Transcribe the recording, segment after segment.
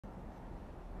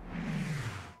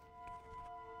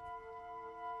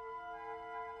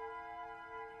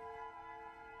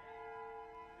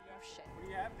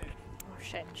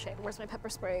shit. Where's my pepper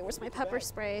spray? Where's my pepper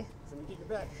spray? Let me get your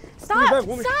back. Stop!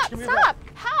 Stop! Stop!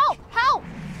 Help! Help!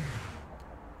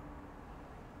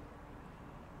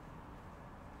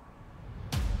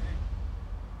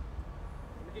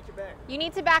 Get your back. You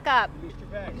need to back up. Get your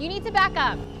back. You need to back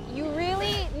up. You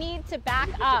really need to back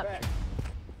up.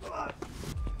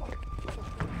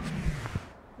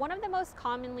 One of the most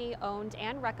commonly owned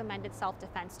and recommended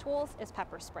self-defense tools is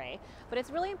pepper spray, but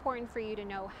it's really important for you to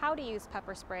know how to use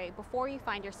pepper spray before you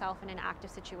find yourself in an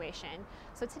active situation.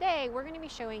 So today we're going to be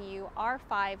showing you our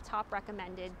 5 top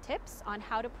recommended tips on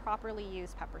how to properly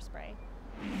use pepper spray.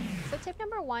 So tip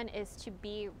number 1 is to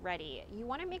be ready. You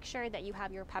want to make sure that you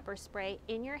have your pepper spray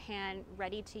in your hand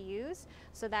ready to use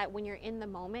so that when you're in the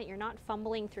moment, you're not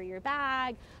fumbling through your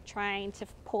bag, trying to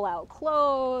pull out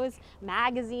clothes,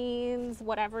 magazines,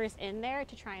 whatever is in there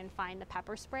to try and find the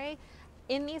pepper spray.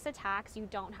 In these attacks, you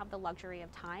don't have the luxury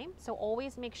of time, so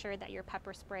always make sure that your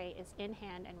pepper spray is in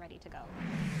hand and ready to go.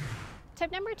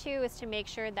 Tip number 2 is to make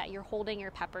sure that you're holding your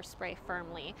pepper spray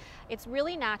firmly. It's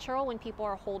really natural when people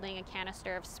are holding a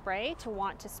canister of spray to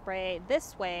want to spray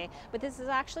this way, but this is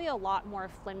actually a lot more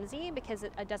flimsy because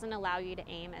it doesn't allow you to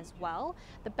aim as well.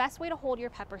 The best way to hold your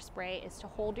pepper spray is to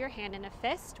hold your hand in a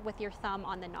fist with your thumb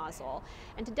on the nozzle.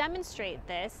 And to demonstrate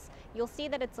this, you'll see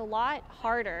that it's a lot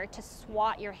harder to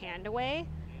swat your hand away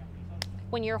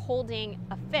when you're holding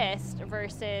a fist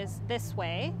versus this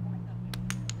way.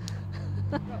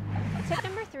 Tip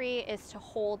number 3 is to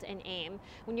hold and aim.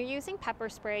 When you're using pepper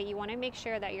spray, you want to make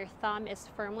sure that your thumb is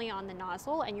firmly on the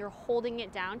nozzle and you're holding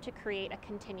it down to create a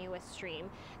continuous stream.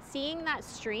 Seeing that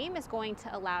stream is going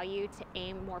to allow you to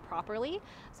aim more properly.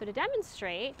 So to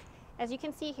demonstrate, as you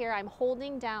can see here, I'm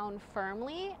holding down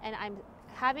firmly and I'm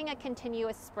having a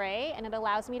continuous spray, and it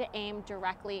allows me to aim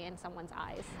directly in someone's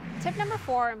eyes. Tip number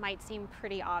 4 might seem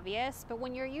pretty obvious, but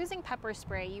when you're using pepper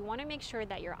spray, you want to make sure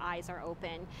that your eyes are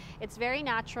open. It's very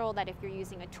natural that if you're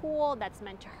using a tool that's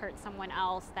meant to hurt someone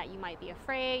else, that you might be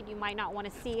afraid, you might not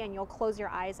want to see, and you'll close your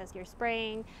eyes as you're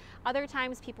spraying. Other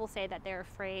times people say that they're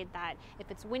afraid that if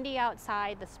it's windy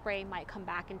outside, the spray might come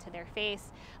back into their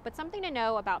face. But something to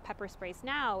know about pepper sprays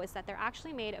now is that they're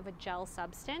actually made of a gel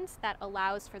substance that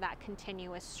allows for that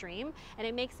continuous stream, and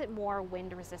it makes it more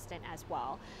wind resistant as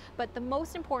well. But the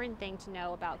most important thing to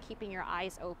know about keeping your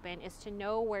eyes open is to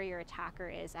know where your attacker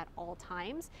is at all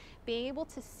times. Being able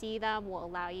to see them will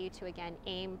allow you to again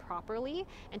aim properly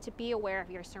and to be aware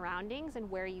of your surroundings and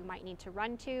where you might need to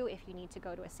run to if you need to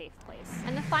go to a safe place.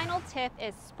 And the final tip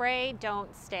is spray,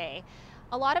 don't stay.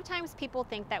 A lot of times people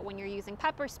think that when you're using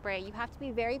pepper spray, you have to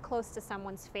be very close to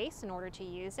someone's face in order to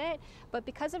use it, but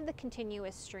because of the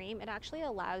continuous stream, it actually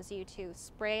allows you to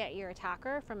spray at your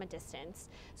attacker from a distance.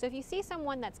 So if you see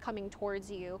someone that's coming towards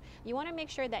you, you want to make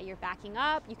sure that you're backing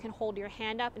up. You can hold your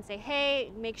hand up and say, hey,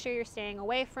 make sure you're staying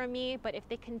away from me, but if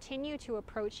they continue to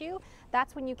approach you,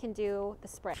 that's when you can do the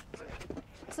spray.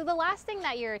 So the last thing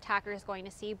that your attacker is going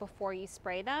to see before you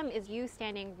spray them is you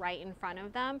standing right in front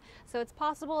of them. So it's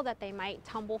possible that they might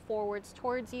tumble forwards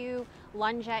towards you,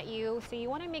 lunge at you. So you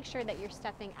want to make sure that you're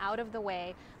stepping out of the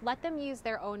way, let them use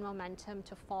their own momentum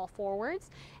to fall forwards.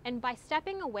 And by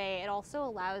stepping away, it also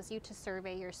allows you to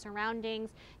survey your surroundings.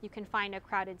 You can find a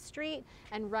crowded street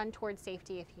and run towards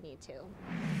safety if you need to.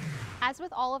 As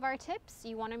with all of our tips,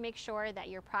 you want to make sure that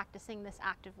you're practicing this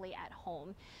actively at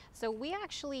home. So we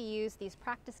actually use these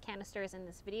practice canisters in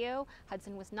this video.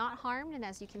 Hudson was not harmed, and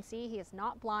as you can see, he is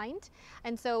not blind.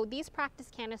 And so these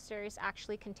practice canisters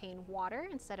actually contain water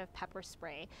instead of pepper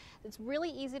spray. It's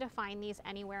really easy to find these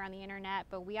anywhere on the internet,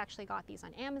 but we actually got these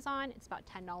on Amazon. It's about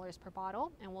 $10 per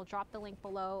bottle, and we'll drop the link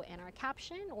below in our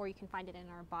caption, or you can find it in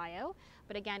our bio.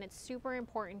 But again, it's super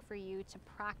important for you to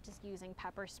practice using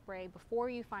pepper spray before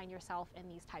you find yourself in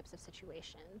these types of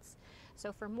situations.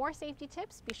 So for more safety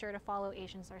tips, be sure to follow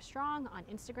Asians Are Strong on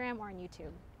Instagram or on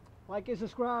YouTube. Like and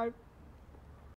subscribe.